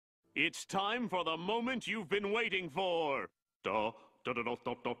It's time for the moment you've been waiting for. Da da da da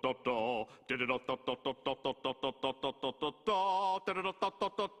da da da da. Da da da da da da da da da da da da da da da. Da da da da da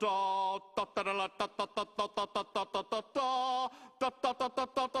da da. Da da da da da da da da da da da da da da. Da da da da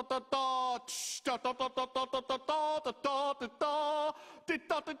da da da da. Da da da da da da da da da da da da. Di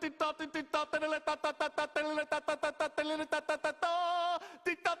da di di da di di da da da da da da da da da da da da da da da da.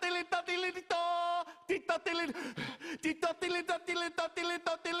 Di da di li da di li di da. Di da di li di da di li da di li da di li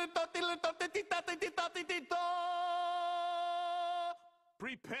da di li da di li da di da di da di di da.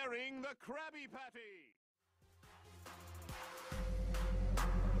 Preparing the Krabby Patty.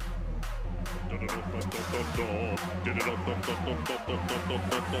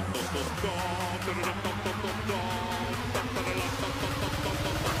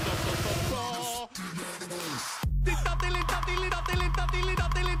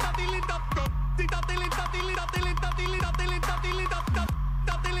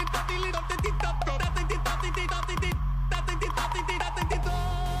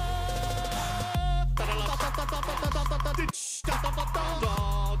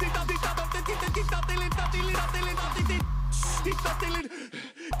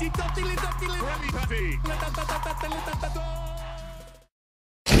 Krabby Patty.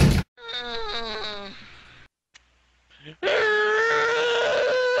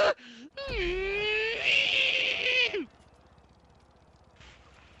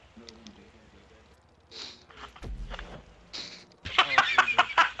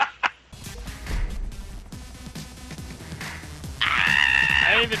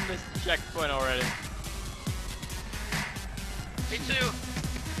 I even missed the checkpoint already. Me too.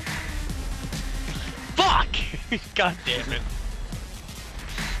 Fuck! God damn it.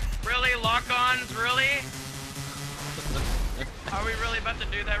 Really? Lock-ons? Really? Are we really about to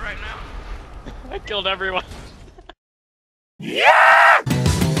do that right now? I killed everyone. Yeah!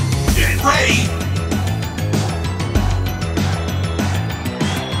 Get ready!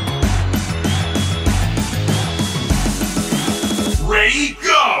 Ready,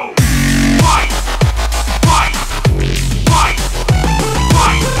 go! Fight! Fight! Fight! Fight!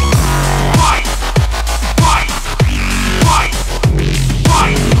 Fight! Fight! Fight!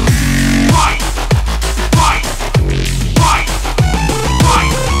 Fight! Fight! Fight! Fight!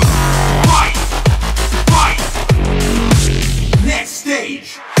 Fight! Fight! Fight! Next stage!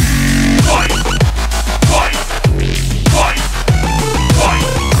 Fight! Fight! Fight! Fight! Fight!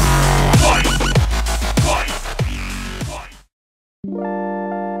 Fight! Fight!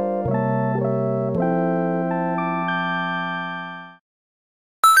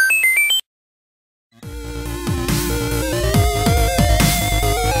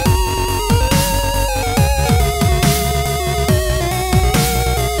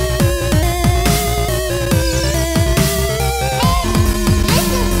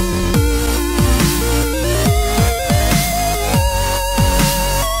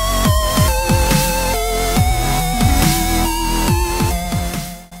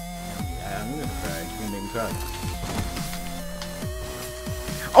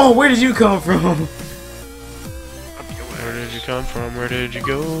 Oh, where did you come from? Where did you come from? Where did you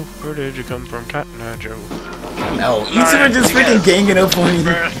go? Where did you come from, Cotton Eye Joe? No, you two are just freaking ganging up on you. You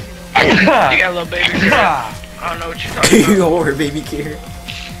got a little baby carrot. I don't know what you're talking about. You whore, baby carrot.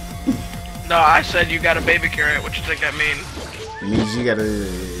 No, I said you got a baby carrot. What you think that means? It means you got a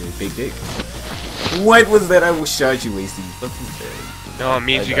big dick. What was that? I will shot you, Wasty. No, it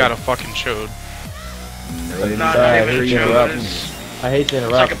means you got a fucking chode. No, Not even a show. I hate to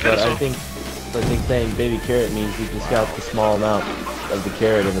like interrupt, a but I pencil. think saying baby carrot means you just got the small amount of the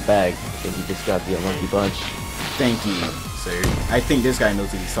carrot in the bag. I think you just got the unlucky bunch. Thank you, sir. I think this guy knows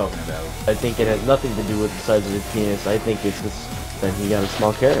what he's talking about. I think it has nothing to do with the size of his penis. I think it's just that he got a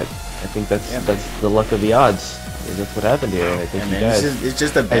small carrot. I think that's the luck of the odds. That's what happened here. I think Yeah, you man, guys. it's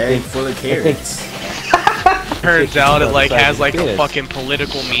just a bag full of carrots. Turns out it like Besides has like the a penis. fucking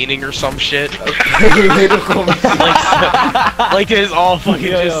political meaning or some shit. Political. Like it all fucking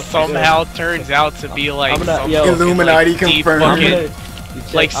Yo, just somehow turns out to be like I'm gonna- some yo, fucking, Illuminati like, deep confirmed. I'm fucking, gonna- you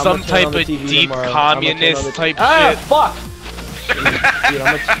check- like I'm some gonna turn type on the of TV deep tomorrow. I'm gonna turn on communist the- type Ah, shit. fuck!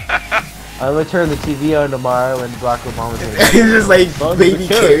 Dude, I'm gonna turn the TV on tomorrow and Barack Obama's gonna. It's just like Bugs baby the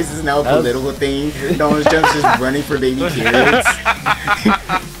carrot. carrots is now a That was- political thing. Donald Trump's just running for baby carrots.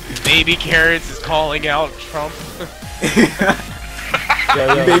 Baby Carrots is calling out Trump.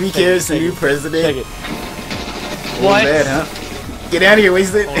 Baby carrots, the new president. Check it. What? Bad, huh? Get out of here,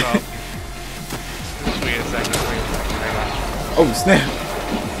 wasted. Hold up. Wait a second. I got you. Oh snap!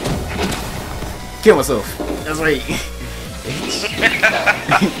 Kill myself. That's right.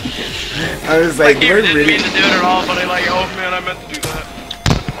 I was like, You we're didn't really. mean to do it at all, but I like, oh man, I meant to do that.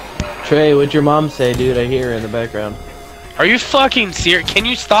 Trey, what'd your mom say, dude? I hear her in the background. Are you fucking serious? Can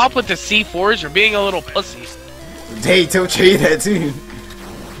you stop with the C4s? You're being a little pussy. Hey, tell Trey that too.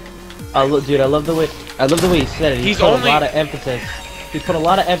 Dude, I love the way he said it. He He's put only- a lot of emphasis. He put a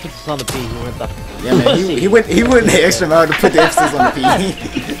lot of emphasis on the P. He went the Yeah, man, he went the extra mile to put the emphasis on the P.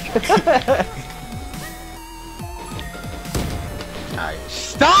 Alright.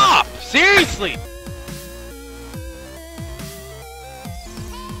 Stop! Seriously!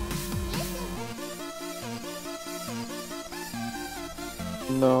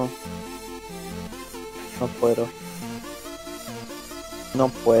 No. No puedo. No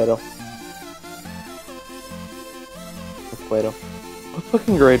puedo. No puedo. What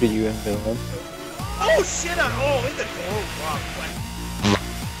fucking grade are you in, Dylan? Oh shit! Oh, in the wow.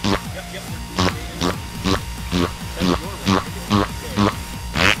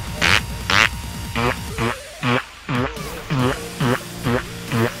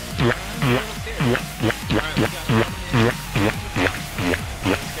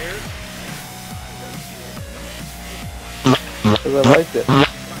 Because I liked it.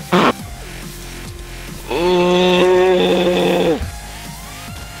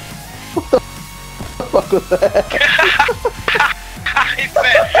 What the fuck was that?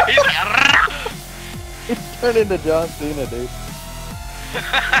 He turned into John Cena, dude.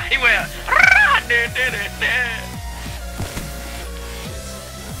 He went.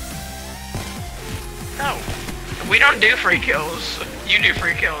 No, we don't do free kills. You do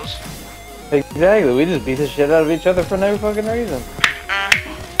free kills. Exactly, we just beat the shit out of each other for no fucking reason.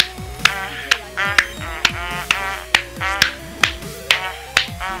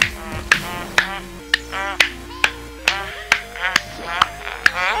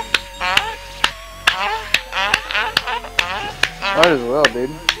 Might as well, dude.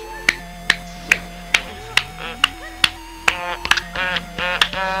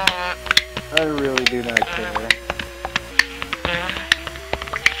 I really do not care.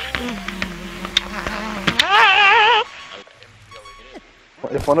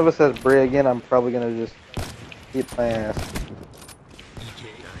 If one of us has Bray again, I'm probably gonna just eat my ass.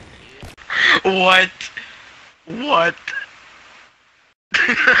 What? What?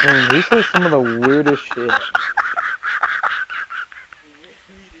 I mean, he says some of the weirdest shit.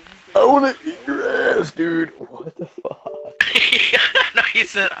 I wanna eat your ass, dude. What the fuck? No, he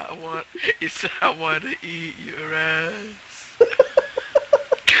said I want to eat your ass.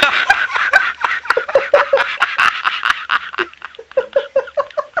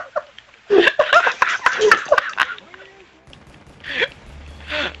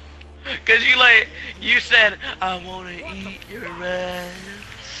 Cause you said I wanna eat your ass.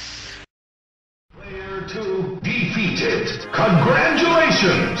 Player 2 defeated.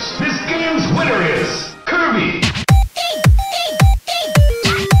 Congratulations! This game's winner is Kirby!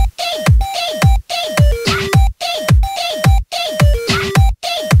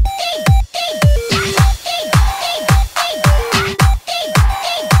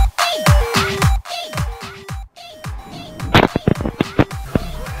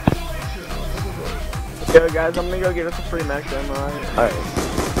 Yo guys, I'm gonna go get us a free max ammo. Alright.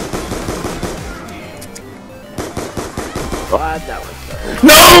 What? That was so...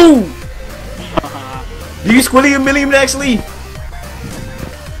 No! Do you squilly a million actually?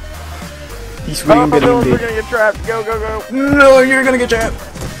 He's squilly a Dylan, we're million. gonna get trapped. Go, go, go. No, you're gonna get trapped.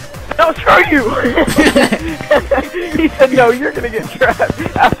 No, screw you! He said, no, you're gonna get trapped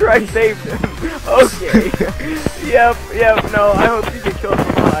after I saved him. Okay. Yep, no, I hope you get killed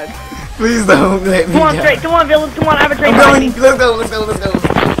sometime. Please don't let me Come on, down. straight. Come on, villains. Come on, I have a train. I'm going. Let's go.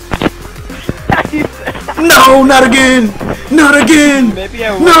 No, not again. Not again. Maybe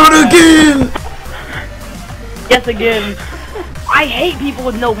I Not again. Yes, again. I hate people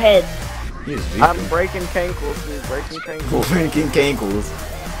with no heads. I'm breaking cankles, dude. Breaking cankles. Breaking cankles.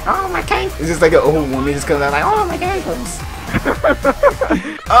 Oh, my cankles. It's just like an old woman just comes out like, oh, my cankles.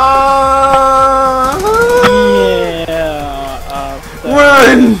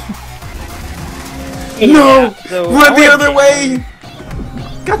 Run! No! So Run the other way!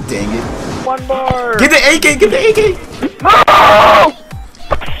 God dang it. One bar! Get the AK! Get the AK! Oh!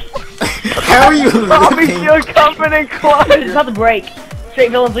 How are you Zombie living? shield coming in close! It's about to break. Straight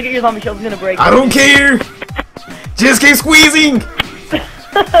villains, look at your zombie shield. It's gonna break. I don't care! Just keep squeezing!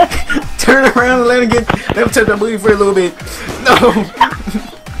 Turn around and let him touch my booty for a little bit. No!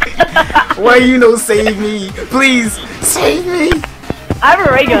 Why you no save me? Please, save me! I have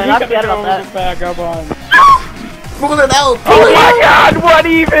a ray gun. I'm sad about that. Back up on. Pull it out! Oh my god, what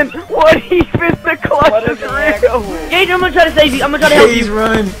even? What even? The clutch is real! Gage, I'm gonna try to save you. I'm gonna try to help Gage, you.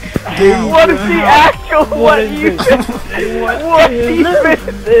 run! Gage, What is run. the actual? What even? What even?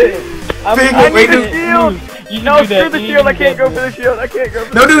 Pick I it, wait, need no. a shield! You No, do that, screw the you shield, I do can't that, go for the shield, I can't go for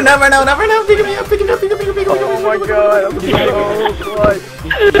the No, dude, never now, never now. Pick me up, pick me up, pick me up, pick me up, pick me up. Oh my god, I'm so clutch.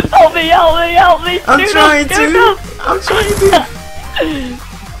 Help me, help me, help me! I'm Scoot trying up, scoot to. up. I'm trying to.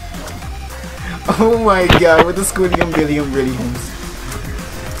 Oh my god, with the Scoodium Billium Williams.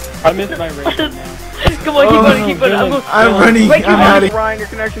 I missed my race. Come on, keep going. I'm running. Wait, I'm out of Ryan, your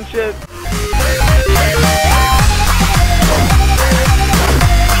connection shit.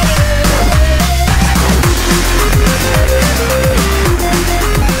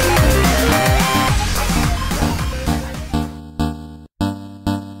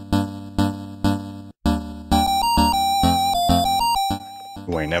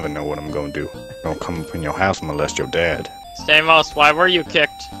 You ain't never know what I'm gonna do. Don't come up in your house and molest your dad. Stamos, why were you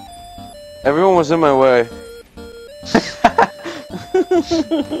kicked? Everyone was in my way.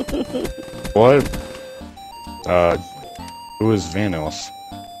 What? Who is Vanos?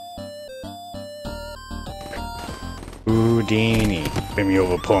 Houdini. Bring me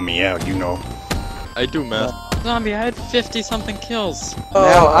over, pull me out, you know. I do math. Zombie, I had 50-something kills.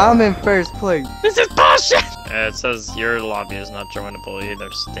 Now I'm in first place. This is bullshit! It says your lobby is not joinable either.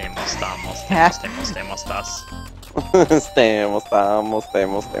 Stamos.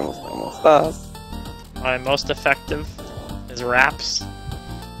 My most effective is raps.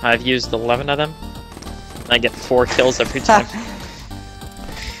 I've used 11 of them. I get 4 kills every time.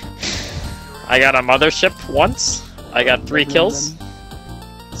 I got a mothership once. I got 3 kills.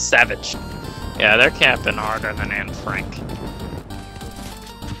 Savage. Yeah, they're camping harder than Anne Frank.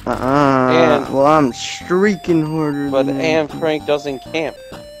 Well, I'm streaking harder But than Anne Frank doesn't camp.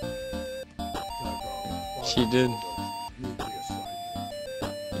 She did.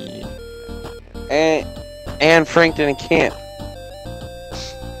 Anne Frank didn't camp.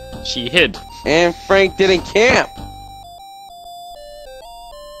 She hid. Anne Frank didn't camp.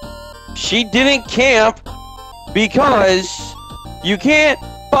 She didn't camp because you can't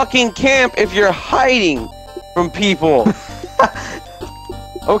fucking camp if you're hiding from people.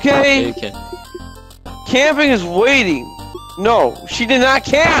 Okay? Camping is waiting. No, she did not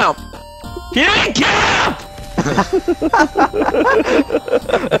camp. She didn't camp.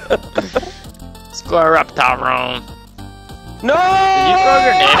 Square up, Tyrone. No! Did you throw a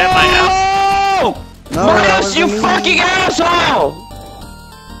grenade at my house? No, My that house, you wasn't me. fucking asshole!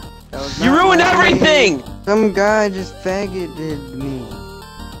 That was You not ruined me. everything! Some guy just faggoted me.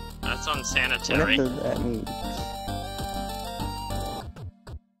 That's What unsanitary. does that mean?